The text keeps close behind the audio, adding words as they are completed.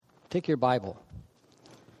Take your Bible.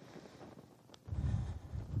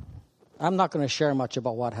 I'm not going to share much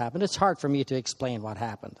about what happened. It's hard for me to explain what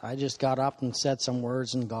happened. I just got up and said some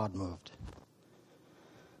words and God moved.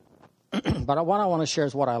 But what I want to share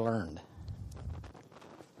is what I learned.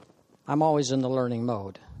 I'm always in the learning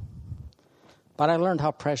mode. But I learned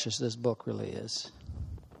how precious this book really is.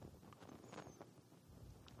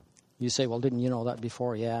 You say, well, didn't you know that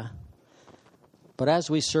before? Yeah. But as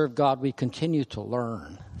we serve God, we continue to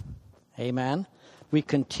learn. Amen? We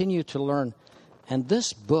continue to learn. And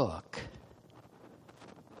this book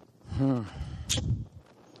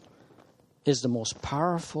is the most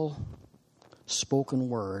powerful spoken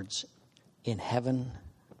words in heaven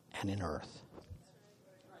and in earth.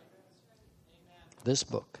 This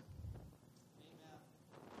book.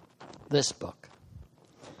 This book.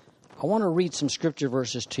 I want to read some scripture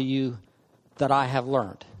verses to you that I have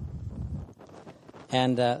learned.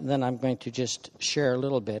 And then I'm going to just share a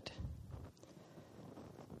little bit.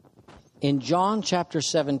 In John chapter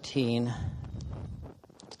 17,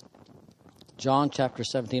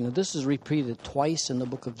 and this is repeated twice in the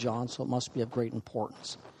book of John, so it must be of great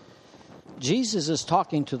importance. Jesus is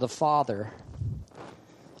talking to the Father.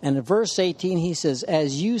 And in verse 18, he says,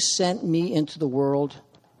 "As you sent me into the world,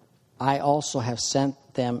 I also have sent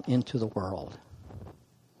them into the world."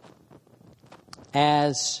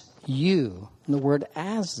 As you. And the word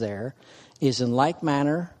 "as" there is in like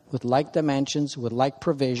manner, with like dimensions, with like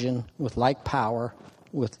provision, with like power,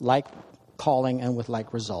 with like calling, and with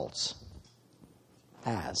like results.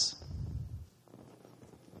 As.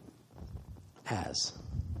 As.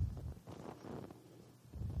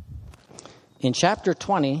 In chapter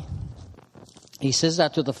 20, he says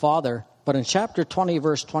that to the Father, but in chapter 20,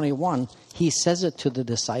 verse 21, he says it to the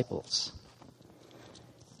disciples.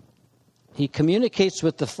 He communicates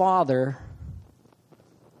with the Father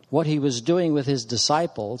what he was doing with his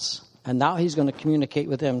disciples, and now he's going to communicate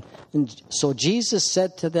with them. And so Jesus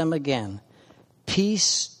said to them again,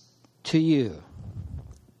 "Peace to you.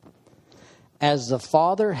 As the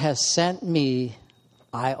Father has sent me,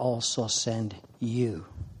 I also send you."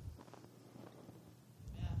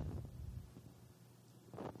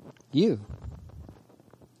 You.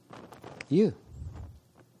 You.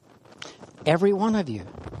 Every one of you.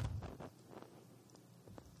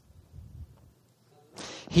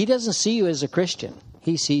 He doesn't see you as a Christian.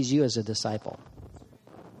 He sees you as a disciple.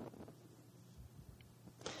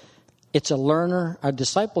 It's a learner. A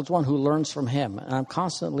disciple is one who learns from him. And I'm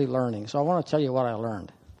constantly learning. So I want to tell you what I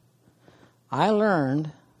learned. I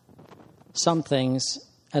learned some things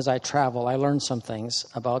as I travel. I learned some things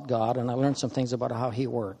about God. And I learned some things about how he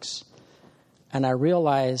works. And I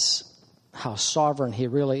realize how sovereign he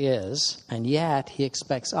really is. And yet he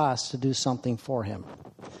expects us to do something for him.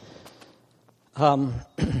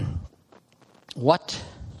 What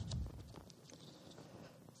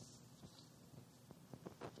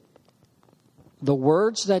the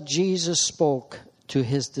words that Jesus spoke to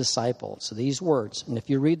his disciples, these words, and if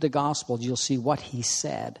you read the Gospels, you'll see what he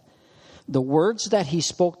said. The words that he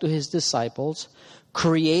spoke to his disciples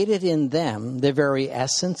created in them the very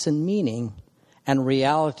essence and meaning and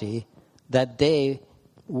reality that they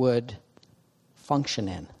would function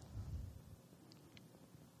in.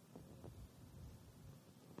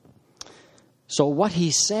 So what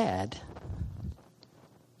he said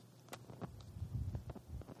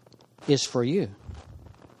is for you,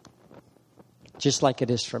 just like it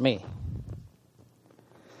is for me.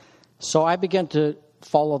 So I began to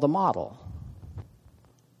follow the model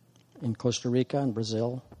in Costa Rica and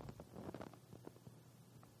Brazil.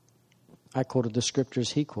 I quoted the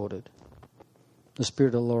scriptures he quoted. The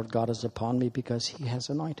Spirit of the Lord God is upon me because he has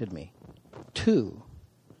anointed me. 2,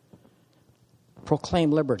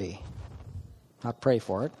 proclaim liberty. Not pray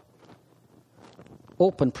for it.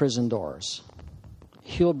 Open prison doors.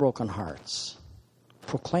 Heal broken hearts.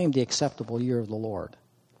 Proclaim the acceptable year of the Lord.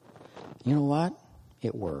 You know what?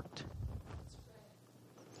 It worked.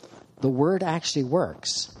 The word actually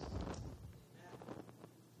works.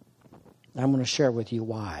 I'm going to share with you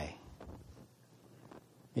why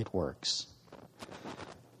it works.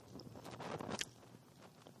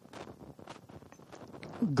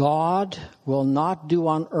 God will not do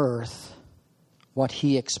on earth what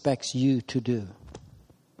he expects you to do.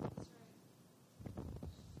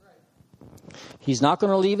 He's not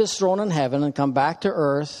going to leave his throne in heaven and come back to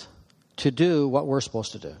earth to do what we're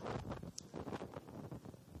supposed to do.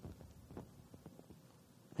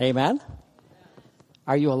 Amen?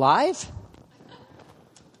 Are you alive?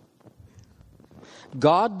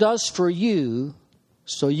 God does for you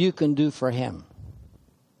so you can do for him.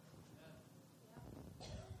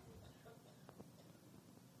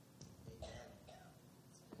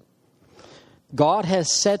 God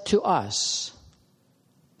has said to us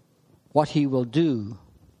what he will do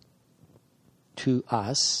to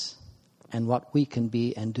us and what we can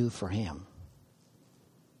be and do for him.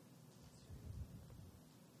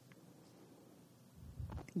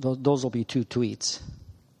 Those will be 2 tweets.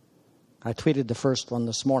 I tweeted the first one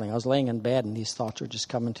this morning. I was laying in bed and these thoughts were just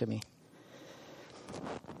coming to me.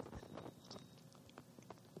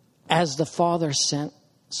 As the Father sent,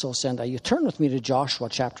 so send I. You turn with me to Joshua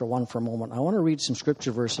chapter 1 for a moment. I want to read some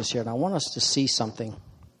scripture verses here, and I want us to see something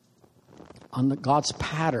on God's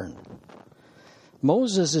pattern.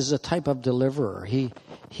 Moses is a type of deliverer.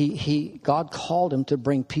 God called him to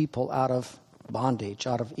bring people out of bondage,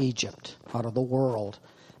 out of Egypt, out of the world,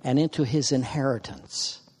 and into his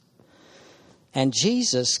inheritance. And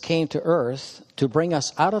Jesus came to earth to bring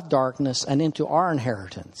us out of darkness and into our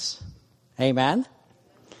inheritance. Amen?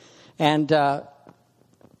 And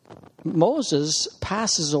Moses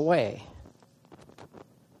passes away.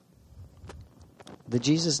 Did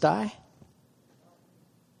Jesus die?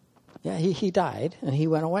 Yeah, he died and he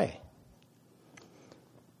went away.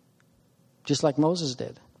 Just like Moses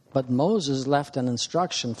did. But Moses left an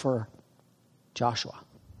instruction for Joshua.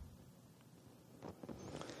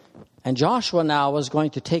 And Joshua now was going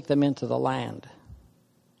to take them into the land.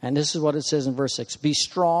 And this is what it says in verse 6. Be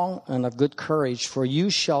strong and of good courage, for you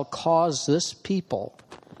shall cause this people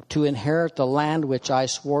to inherit the land which I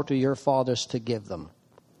swore to your fathers to give them.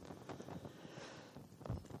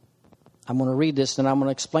 I'm going to read this and I'm going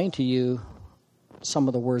to explain to you some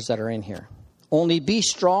of the words that are in here. Only be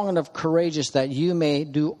strong and of courageous, that you may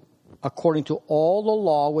do according to all the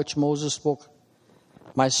law which Moses spoke,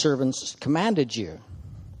 my servants commanded you.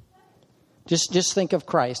 Just think of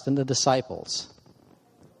Christ and the disciples.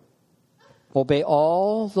 Obey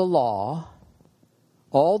all the law,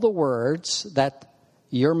 all the words that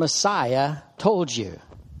your Messiah told you.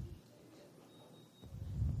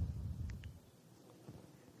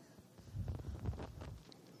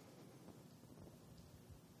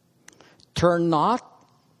 Turn not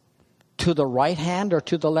to the right hand or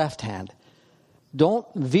to the left hand. Don't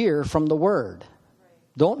veer from the word.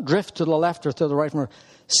 Don't drift to the left or to the right.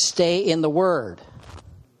 Stay in the word.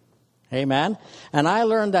 Amen. And I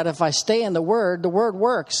learned that if I stay in the word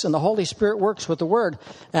works, and the Holy Spirit works with the word.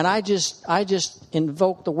 And I just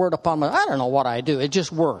invoke the word upon I don't know what I do. It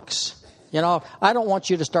just works. You know, I don't want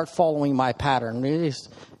you to start following my pattern. He's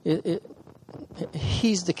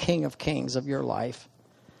the King of Kings of your life.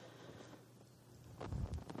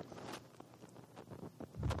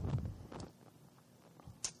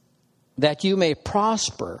 That you may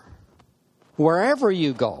prosper wherever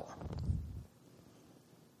you go.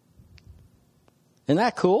 Isn't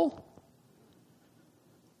that cool?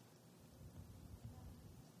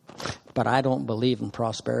 But I don't believe in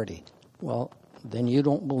prosperity. Well, then you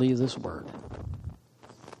don't believe this word.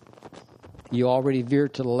 You already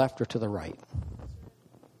veered to the left or to the right.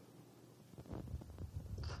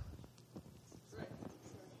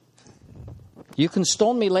 You can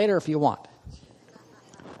stone me later if you want.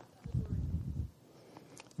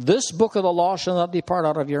 This book of the law shall not depart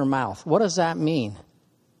out of your mouth. What does that mean?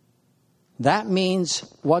 That means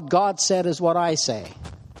what God said is what I say.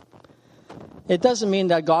 It doesn't mean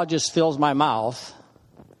that God just fills my mouth.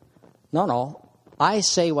 No. I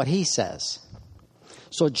say what he says.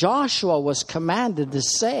 So Joshua was commanded to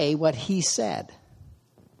say what he said.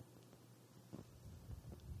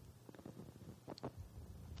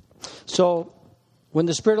 So when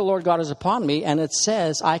the Spirit of the Lord God is upon me and it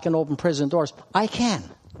says I can open prison doors, I can.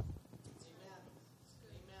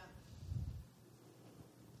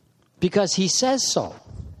 Because he says so.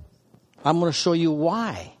 I'm going to show you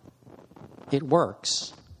why it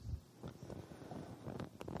works.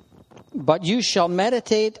 But you shall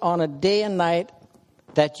meditate on it day and night,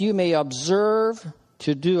 that you may observe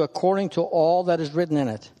to do according to all that is written in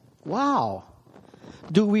it. Wow.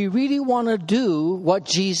 Do we really want to do what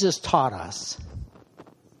Jesus taught us?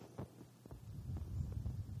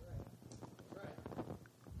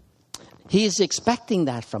 He is expecting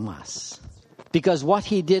that from us. Because what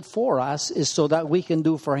he did for us is so that we can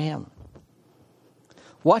do for him.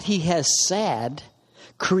 What he has said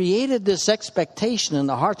created this expectation in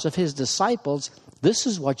the hearts of his disciples. This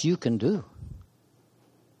is what you can do.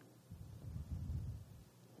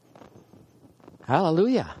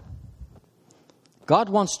 Hallelujah. God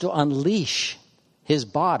wants to unleash his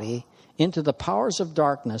body into the powers of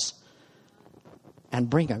darkness and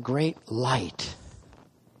bring a great light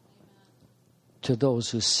to those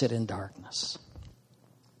who sit in darkness.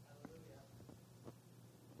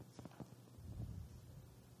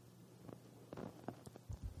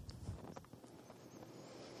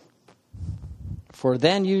 For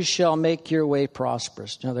then you shall make your way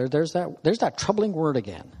prosperous. Now, there's that troubling word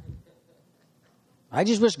again. I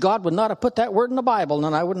just wish God would not have put that word in the Bible, and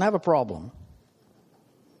then I wouldn't have a problem.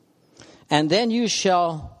 And then you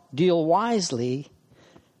shall deal wisely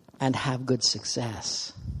and have good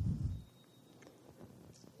success.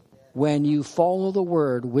 When you follow the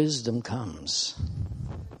word, wisdom comes.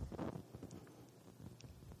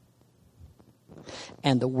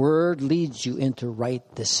 And the word leads you into right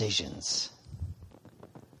decisions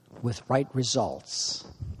with right results.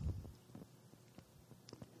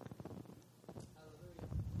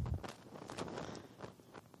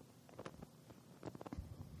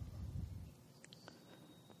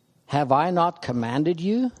 Have I not commanded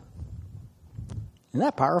you? Isn't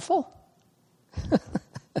that powerful?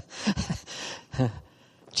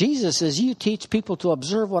 Jesus says, you teach people to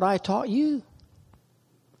observe what I taught you.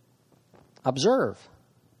 Observe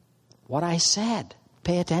what I said.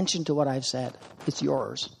 Pay attention to what I've said. It's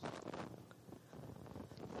yours.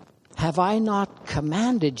 Have I not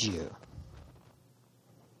commanded you?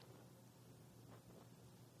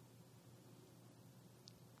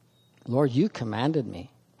 Lord, you commanded me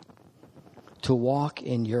to walk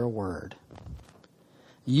in your word.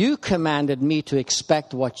 You commanded me to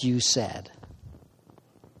expect what you said.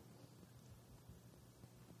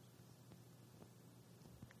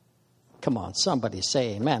 Come on, somebody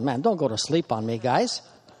say amen. Man, don't go to sleep on me, guys.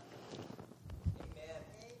 Amen.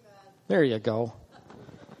 There you go.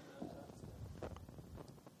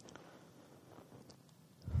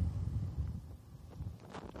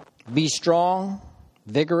 Be strong,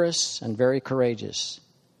 vigorous, and very courageous.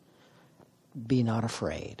 Be not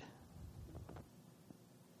afraid.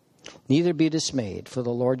 Neither be dismayed, for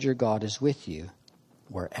the Lord your God is with you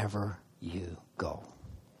wherever you go.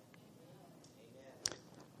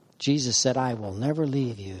 Jesus said, I will never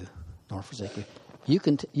leave you nor forsake you.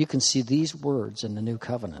 You can see these words in the new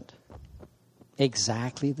covenant.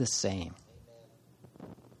 Exactly the same.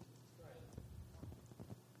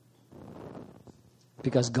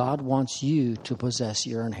 Because God wants you to possess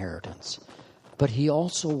your inheritance. But he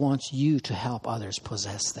also wants you to help others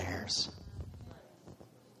possess theirs.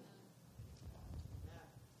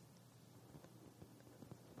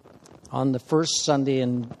 On the first Sunday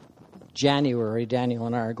in January, Daniel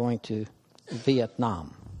and I are going to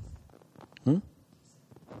Vietnam.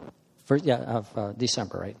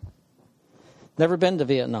 December, right? Never been to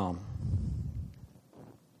Vietnam.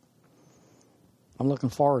 I'm looking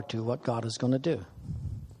forward to what God is going to do.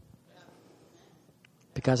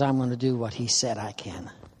 Because I'm going to do what he said I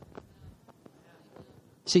can.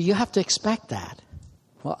 See, you have to expect that.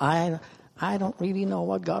 Well, I don't really know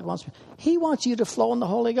what God wants me. He wants you to flow in the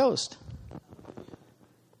Holy Ghost.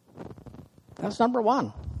 That's number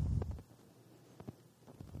one.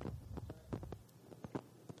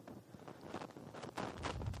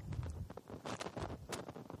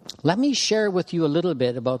 Let me share with you a little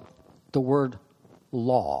bit about the word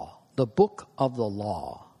law, the book of the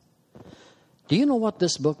law. Do you know what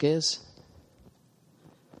this book is?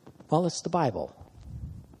 Well, it's the Bible.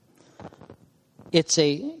 It's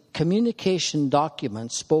a communication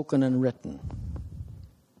document, spoken and written.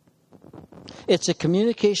 It's a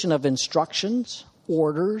communication of instructions,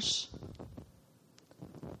 orders,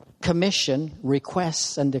 commission,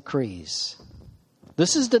 requests, and decrees.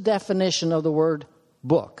 This is the definition of the word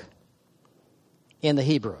book in the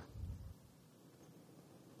Hebrew.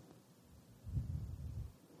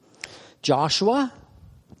 Joshua,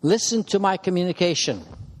 listen to my communication.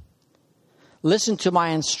 Listen to my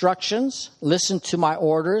instructions. Listen to my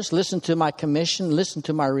orders. Listen to my commission. Listen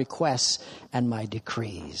to my requests and my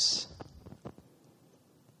decrees.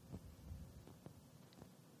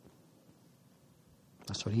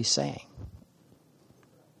 That's what he's saying.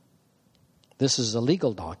 This is a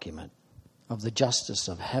legal document of the justice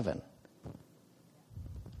of heaven.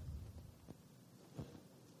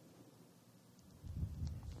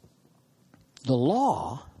 The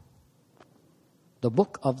law, the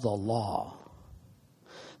book of the law.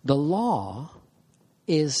 The law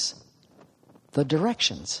is the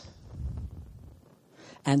directions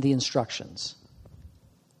and the instructions.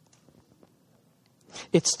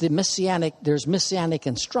 It's the messianic, there's messianic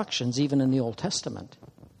instructions even in the Old Testament.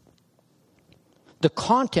 The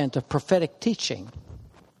content of prophetic teaching.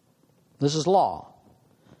 This is law.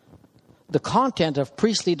 The content of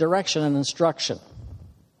priestly direction and instruction.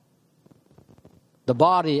 The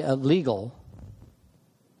body of legal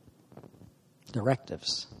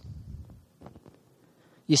directives.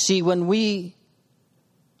 You see, when we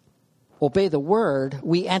obey the word,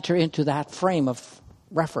 we enter into that frame of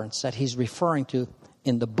reference that he's referring to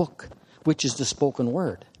in the book, which is the spoken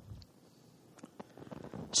word.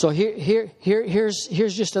 So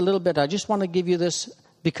here's just a little bit. I just want to give you this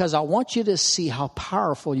because I want you to see how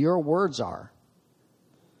powerful your words are.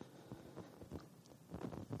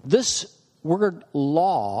 This word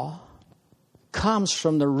law comes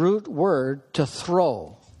from the root word to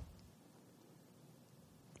throw,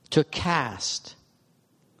 to cast,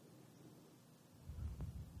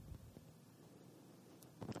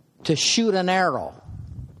 to shoot an arrow,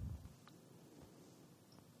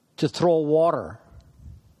 to throw water.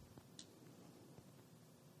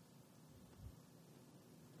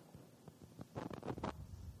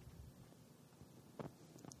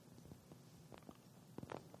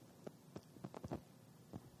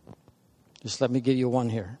 Just let me give you one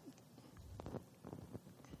here.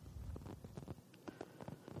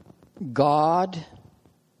 God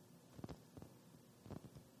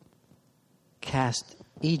cast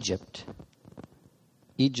Egypt's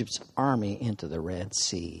army into the Red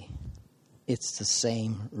Sea. It's the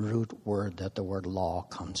same root word that the word law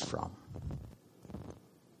comes from.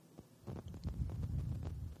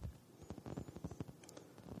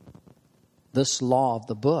 This law of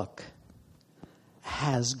the book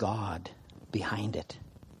has God behind it.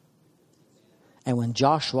 And when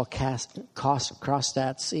Joshua crossed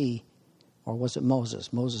that sea, or was it Moses?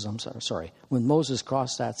 I'm sorry. When Moses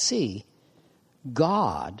crossed that sea,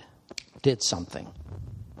 God did something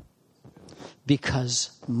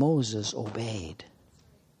because Moses obeyed.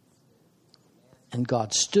 And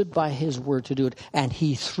God stood by his word to do it, and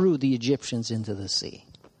he threw the Egyptians into the sea.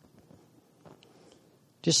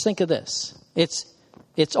 Just think of this.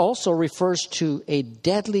 It also refers to a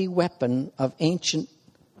deadly weapon of ancient,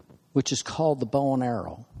 which is called the bow and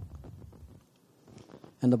arrow.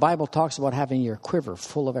 And the Bible talks about having your quiver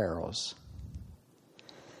full of arrows.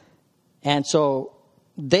 And so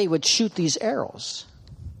they would shoot these arrows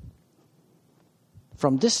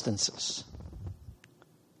from distances.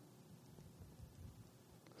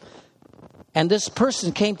 And this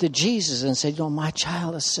person came to Jesus and said, my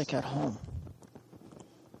child is sick at home.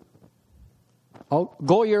 Oh,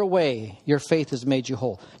 go your way. Your faith has made you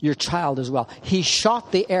whole. Your child is well. He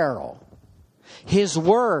shot the arrow. His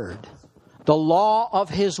word, the law of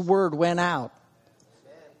his word went out.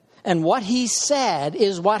 And what he said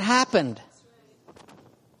is what happened.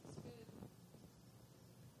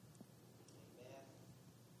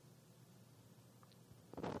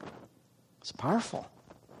 It's powerful.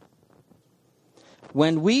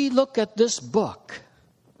 When we look at this book,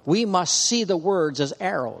 we must see the words as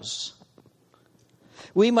arrows.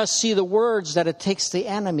 We must see the words that it takes the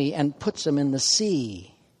enemy and puts them in the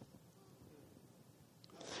sea.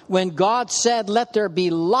 When God said, let there be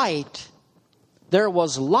light, there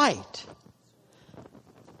was light.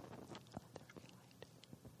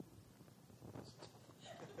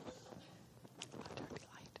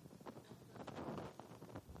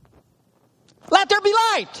 Let there be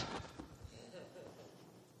light.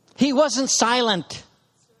 He wasn't silent.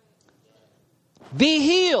 Be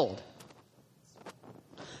healed.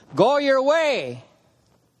 Go your way.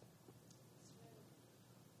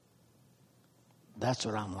 That's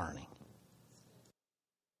what I'm learning.